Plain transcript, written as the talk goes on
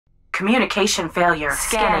Communication failure.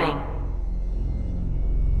 Scanning.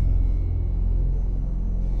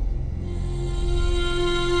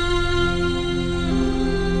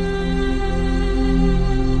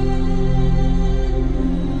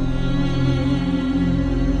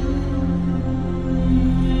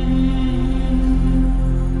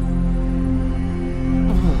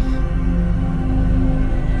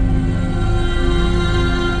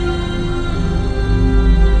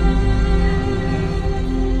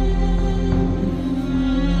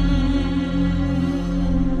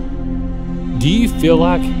 Do you feel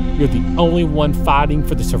like you're the only one fighting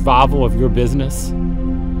for the survival of your business?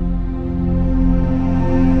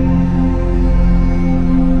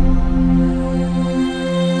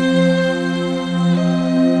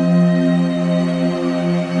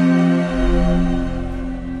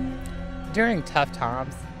 During tough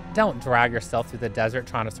times, don't drag yourself through the desert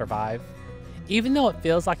trying to survive. Even though it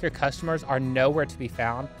feels like your customers are nowhere to be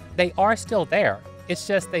found, they are still there. It's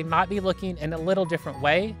just they might be looking in a little different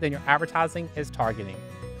way than your advertising is targeting.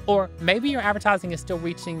 Or maybe your advertising is still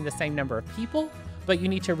reaching the same number of people, but you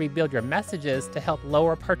need to rebuild your messages to help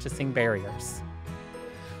lower purchasing barriers.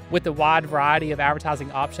 With the wide variety of advertising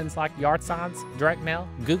options like yard signs, direct mail,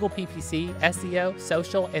 Google PPC, SEO,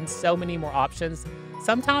 social, and so many more options,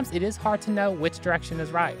 sometimes it is hard to know which direction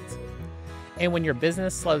is right. And when your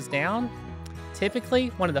business slows down,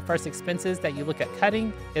 typically one of the first expenses that you look at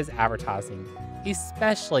cutting is advertising,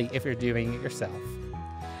 especially if you're doing it yourself.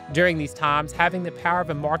 During these times, having the power of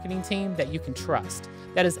a marketing team that you can trust,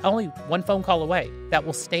 that is only one phone call away, that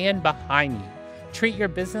will stand behind you, treat your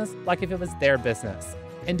business like if it was their business,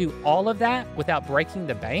 and do all of that without breaking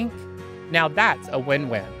the bank, now that's a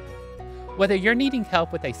win-win. Whether you're needing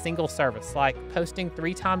help with a single service like posting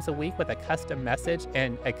 3 times a week with a custom message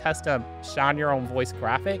and a custom shine your own voice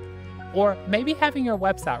graphic, or maybe having your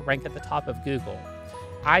website rank at the top of Google,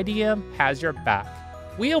 IDM has your back.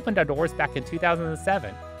 We opened our doors back in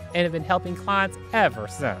 2007 and have been helping clients ever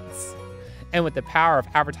since. And with the power of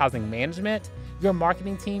advertising management, your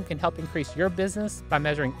marketing team can help increase your business by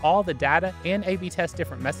measuring all the data and A/B test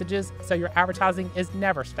different messages so your advertising is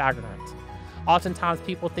never stagnant. Oftentimes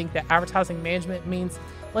people think that advertising management means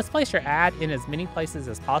let's place your ad in as many places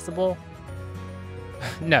as possible.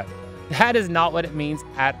 No, that is not what it means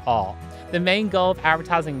at all. The main goal of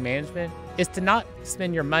advertising management is to not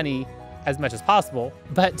spend your money as much as possible,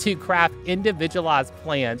 but to craft individualized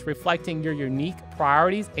plans reflecting your unique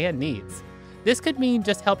priorities and needs. This could mean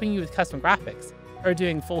just helping you with custom graphics or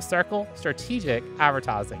doing full circle strategic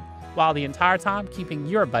advertising, while the entire time keeping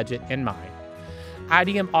your budget in mind.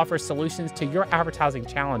 IDM offers solutions to your advertising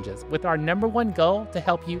challenges with our #1 goal to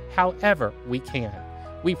help you however we can.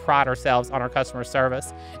 We pride ourselves on our customer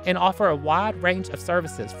service and offer a wide range of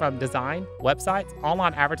services from design, websites,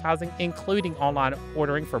 online advertising, including online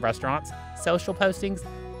ordering for restaurants, social postings,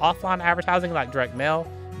 offline advertising like direct mail,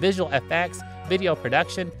 visual effects, video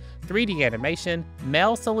production, 3D animation,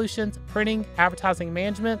 mail solutions, printing, advertising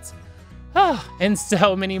management, and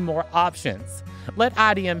so many more options. Let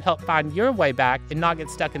IDM help find your way back and not get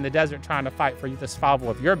stuck in the desert trying to fight for the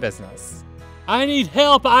survival of your business. I need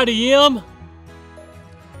help, IDM!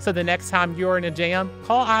 So the next time you're in a jam,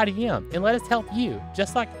 call IDM and let us help you,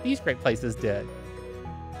 just like these great places did.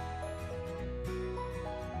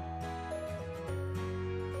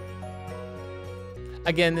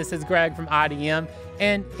 Again, this is Greg from IDM,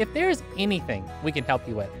 and if there's anything we can help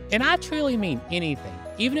you with, and I truly mean anything,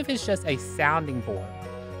 even if it's just a sounding board,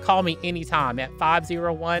 call me anytime at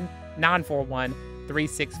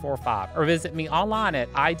 501-941-3645 or visit me online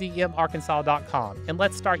at idmarkansas.com, and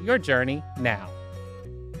let's start your journey now.